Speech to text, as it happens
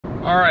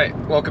All right,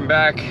 welcome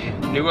back.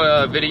 New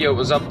video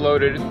was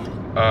uploaded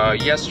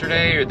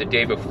yesterday or the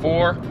day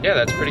before. Yeah,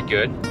 that's pretty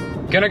good.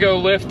 Gonna go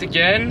lift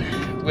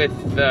again with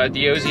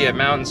Diozzi at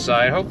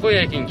Mountainside. Hopefully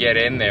I can get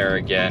in there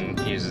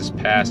again, use this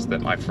pass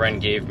that my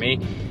friend gave me,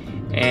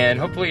 and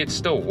hopefully it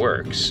still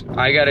works.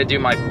 I gotta do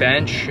my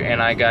bench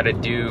and I gotta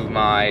do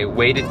my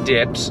weighted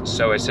dips,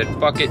 so I said,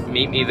 fuck it,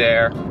 meet me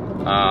there.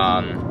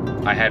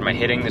 I had my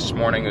hitting this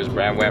morning, it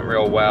went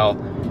real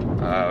well.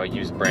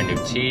 Used brand new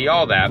tee,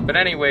 all that. But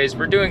anyways,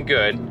 we're doing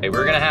good.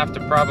 We're gonna have to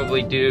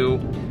probably do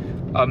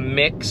a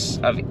mix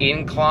of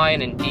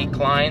incline and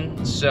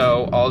decline.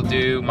 So I'll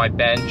do my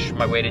bench,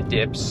 my weighted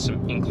dips,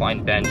 some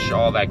incline bench,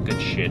 all that good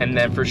shit. And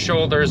then for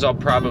shoulders, I'll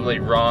probably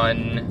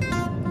run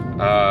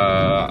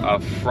a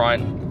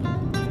front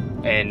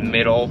and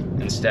middle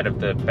instead of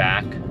the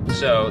back.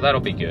 So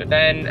that'll be good.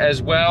 Then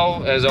as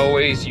well, as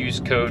always, use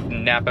code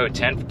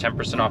NAPO10 for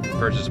 10% off your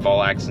purchase of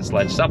all Axe and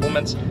Sledge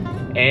supplements.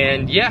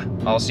 And yeah,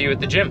 I'll see you at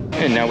the gym.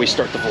 And now we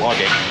start the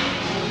vlogging.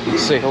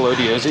 Say hello,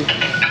 Diozzi.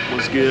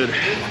 What's good?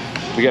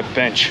 We got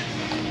bench.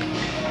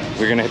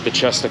 We're gonna hit the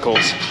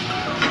chesticles.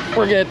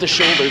 We're gonna hit the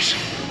shoulders.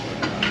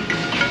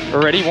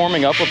 Already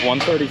warming up with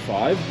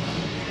 135?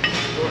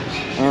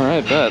 All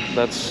right, bet.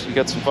 You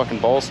got some fucking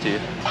balls to you.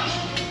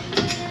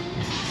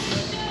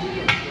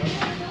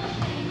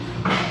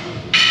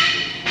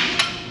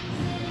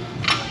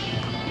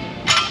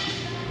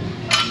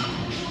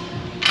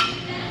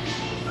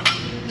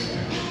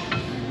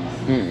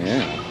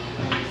 Yeah.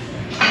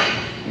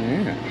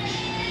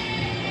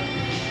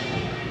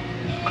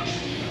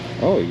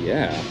 Oh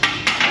yeah.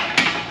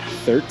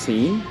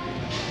 13?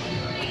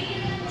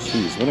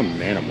 Jeez, what a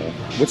manimal.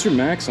 What's your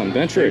max on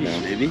bench right now?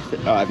 Maybe?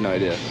 Oh, I have no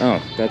idea.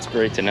 Oh, that's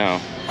great to know.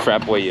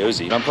 Frat boy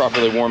Diozzi. I'm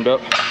properly warmed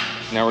up.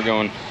 Now we're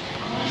going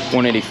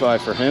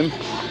 185 for him.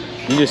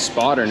 You just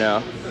spotter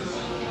now.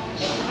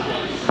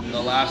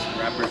 The last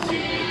rep or two,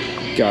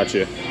 maybe.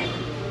 Gotcha.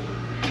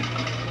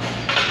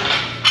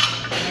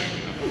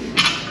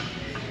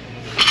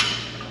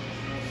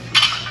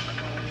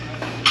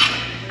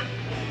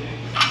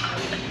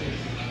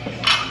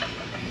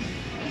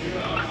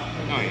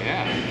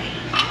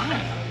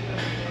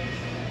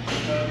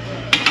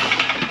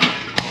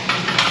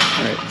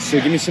 So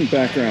give me some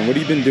background. What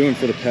have you been doing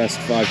for the past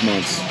 5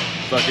 months?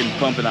 Fucking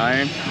pumping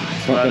iron.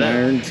 Pumping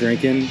iron,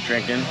 drinking.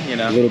 Drinking, you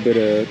know. A little bit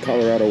of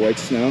Colorado white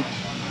snow.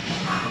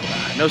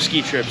 No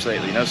ski trips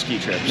lately, no ski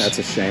trips. That's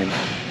a shame.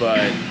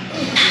 But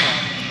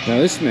now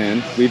this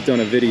man, we've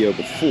done a video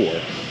before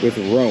with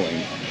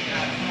rowing.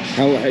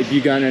 How have you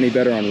gotten any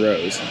better on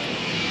rows?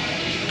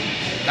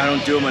 I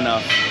don't do them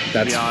enough,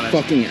 That's to be honest.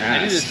 Fucking ass.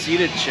 I need a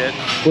seated shit.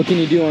 What can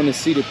you do on the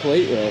seated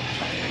plate row?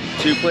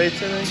 2 plates,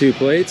 I think. 2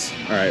 plates?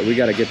 All right, we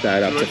got to get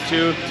that up to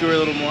two or a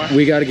little more.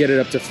 We got to get it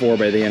up to 4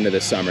 by the end of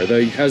the summer.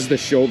 Though, how's the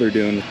shoulder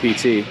doing with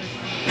PT?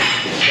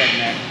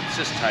 It's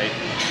just tight.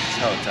 It's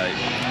hella tight.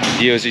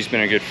 Diozzi's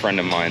been a good friend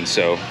of mine,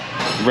 so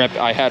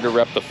I had to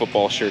rep the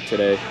football shirt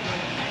today,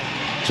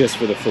 just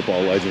for the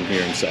football legend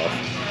here himself.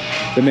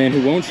 The man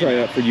who won't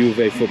try out for U of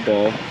A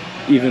football,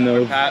 even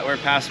though we're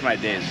past my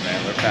days,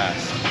 man. We're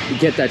past.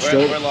 Get that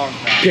shoulder. We're long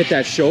past. Get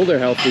that shoulder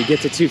healthy.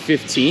 Get to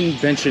 215,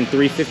 benching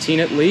 315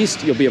 at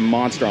least. You'll be a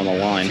monster on the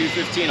line.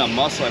 215 on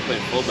muscle. I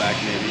played fullback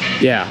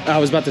maybe. Yeah, I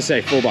was about to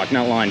say fullback,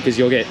 not line, because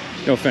you'll get,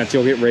 no offense,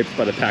 you'll get raped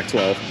by the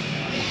Pac-12.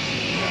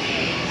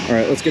 All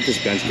right, let's get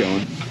this bench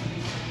going.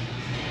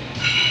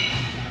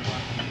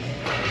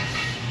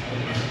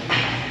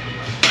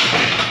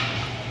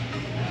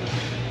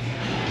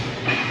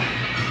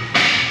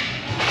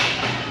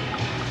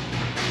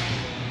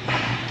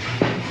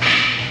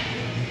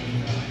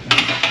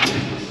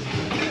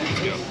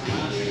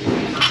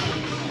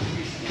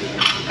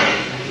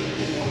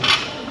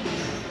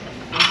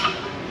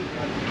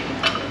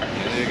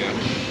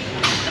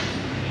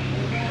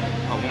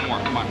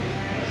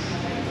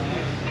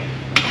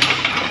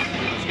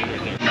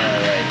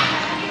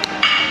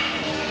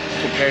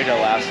 Compared to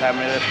last time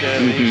we lifted,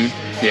 at least.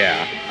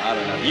 Yeah. I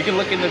don't know. You can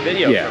look in the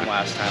video from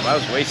last time. I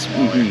was way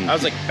smaller. I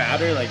was like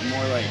fatter, like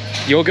more like.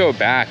 You'll go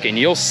back and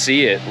you'll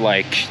see it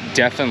like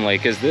definitely,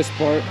 because this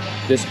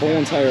whole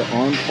entire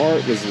arm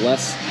part was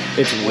less.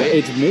 It's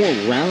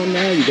more round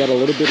now. You got a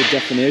little bit of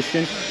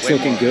definition. It's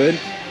looking good.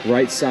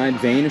 Right side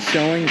vein is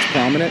showing. It's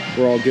prominent.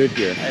 We're all good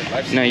here.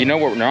 Now you know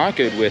what we're not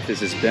good with is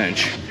this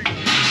bench.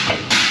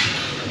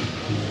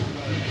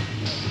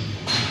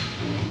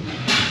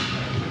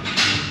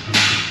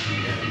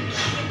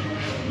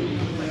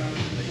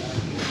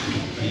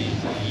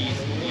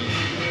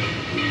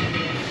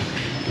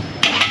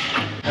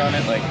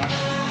 Like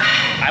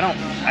I don't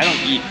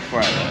eat before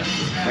I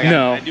lift. Like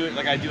no. I do it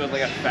like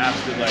a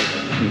fasted like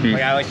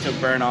I like to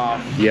burn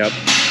off. Yep.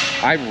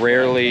 I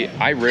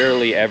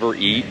rarely ever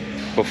eat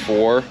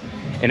before,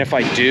 and if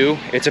I do,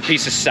 it's a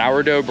piece of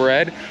sourdough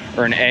bread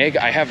or an egg.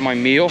 I have my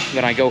meal,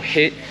 then I go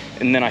hit,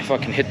 and then I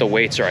fucking hit the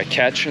weights or I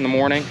catch in the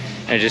morning,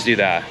 and I just do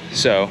that.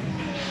 So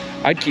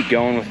I'd keep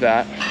going with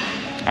that.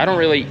 I don't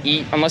really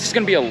eat, unless it's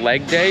gonna be a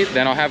leg day,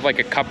 then I'll have like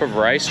a cup of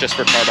rice just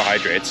for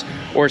carbohydrates,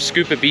 or a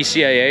scoop of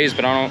BCAAs,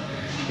 but I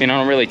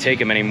don't really take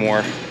them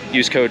anymore.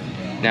 use code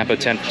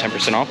NAPO10 for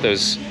 10% off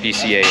those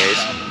BCAAs.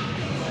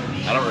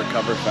 I don't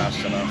recover fast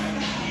enough.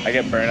 I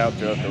get burnt out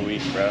throughout the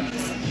week, bro.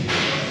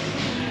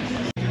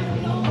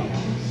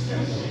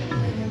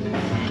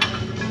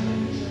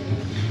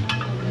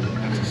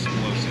 That's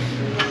explosive.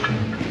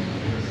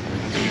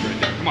 That's good right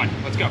there. Come on,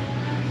 let's go.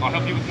 I'll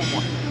help you with one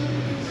more.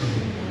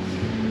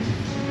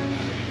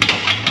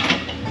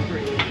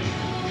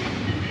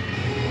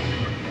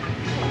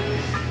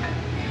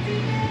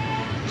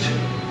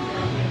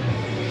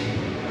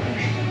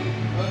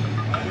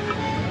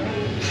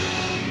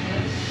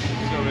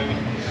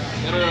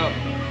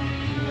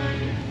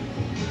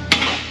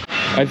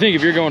 I think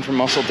if you're going for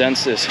muscle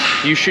denseness,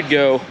 you should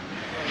go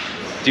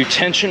do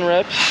tension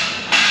reps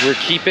where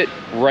keep it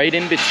right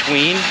in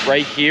between,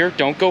 right here.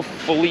 Don't go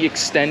fully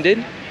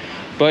extended.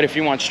 But if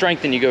you want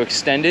strength, then you go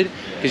extended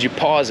because you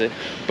pause it.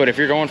 But if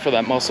you're going for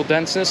that muscle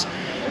denseness,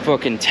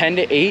 fucking 10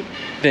 to 8,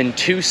 then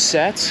 2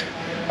 sets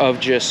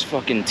of just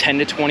fucking 10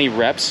 to 20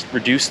 reps,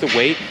 reduce the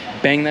weight,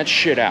 bang that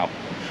shit out.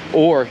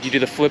 Or you do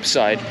the flip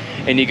side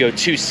and you go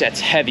 2 sets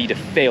heavy to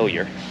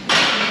failure.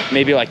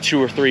 Maybe like 2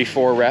 or 3,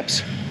 4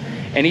 reps.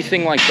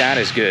 Anything like that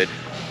is good.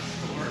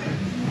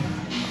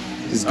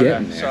 Just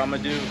getting there. So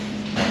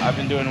I've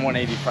been doing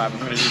 185. I'm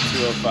gonna do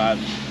 205.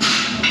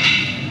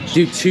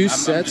 Do 2 I'm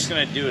sets? just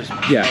gonna do as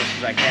much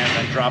as I can,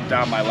 then drop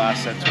down my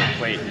last set to a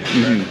plate.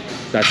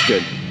 That's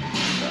good.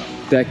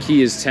 That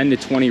key is 10 to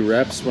 20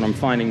 reps. What I'm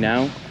finding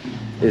now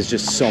is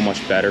just so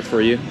much better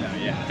for you.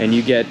 And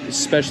you get,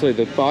 especially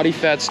the body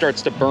fat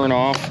starts to burn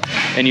off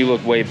and you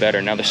look way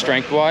better. Now the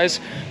strength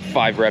wise,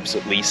 5 reps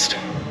at least.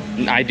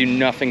 I do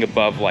nothing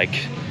above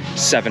like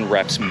 7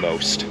 reps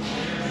most.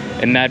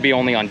 And that'd be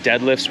only on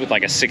deadlifts with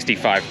like a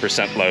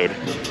 65% load.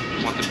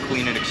 I want them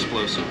clean and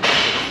explosive. Like a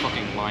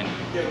fucking line.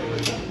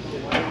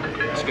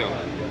 Let's go.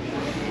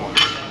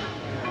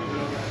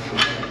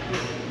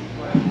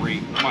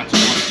 Great. Come on, 2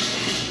 more.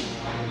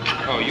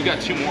 Oh, you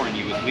got 2 more in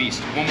you at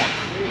least. 1 more.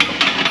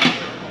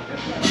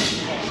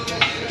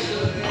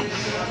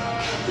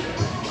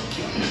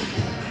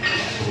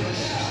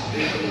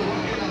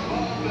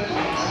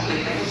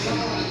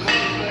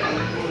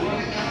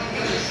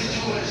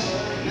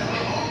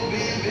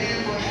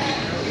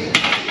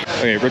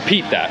 Okay,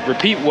 repeat that.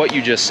 Repeat what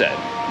you just said.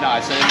 No, I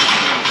said in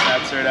between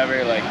sets or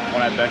whatever, like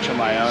when I bench on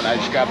my own, I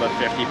just grab a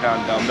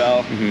 50-pound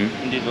dumbbell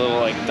and do the little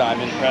like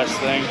diamond press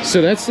thing.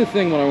 So that's the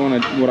thing what I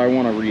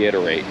want to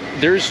reiterate.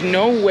 There's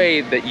no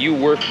way that you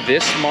work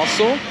this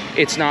muscle,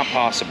 it's not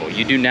possible.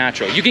 You do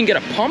natural. You can get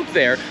a pump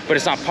there, but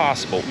it's not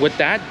possible. What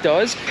that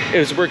does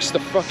is works the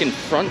fucking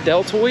front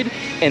deltoid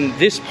and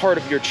this part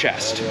of your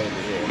chest.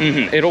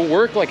 It'll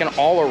work like an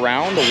all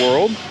around the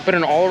world, but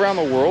an all around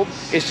the world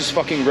is just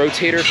fucking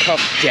rotator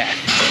cuff death.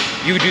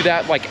 You do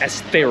that like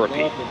as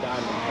therapy.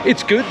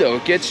 It's good though,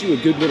 it gets you a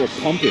good little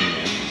pump in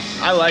there.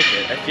 I like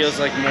it. It feels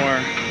like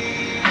more,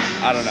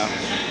 I don't know,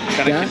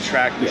 kind of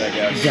contracted, I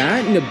guess.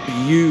 That and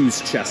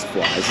abuse chest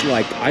flies.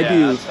 Like I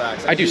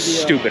do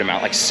stupid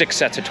amount, like 6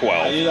 sets of 12.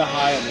 I do the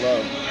high and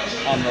low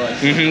on the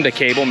like, the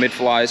cable mid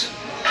flies.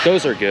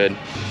 Those are good.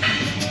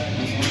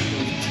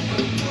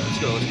 Let's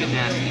go, let's get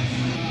nasty.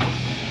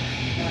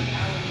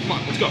 Come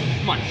on, let's go,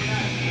 come on.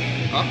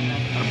 Up,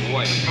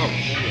 boy. Oh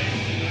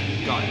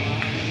shit. Got it.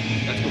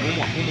 That's good, 1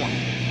 more, 1 more.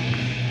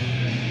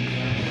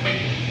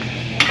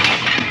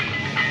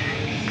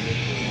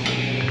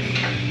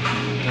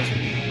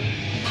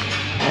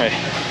 Alright,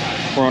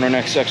 we're on our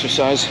next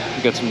exercise.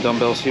 We got some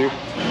dumbbells here.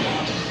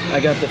 I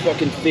got the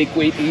fucking fake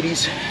weight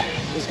 80s.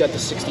 He's got the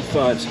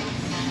 65s.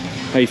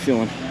 How you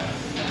feeling?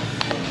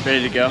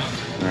 ready to go.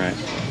 Alright,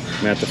 I'm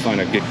gonna have to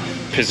find a good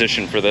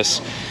position for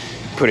this.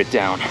 Put it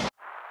down.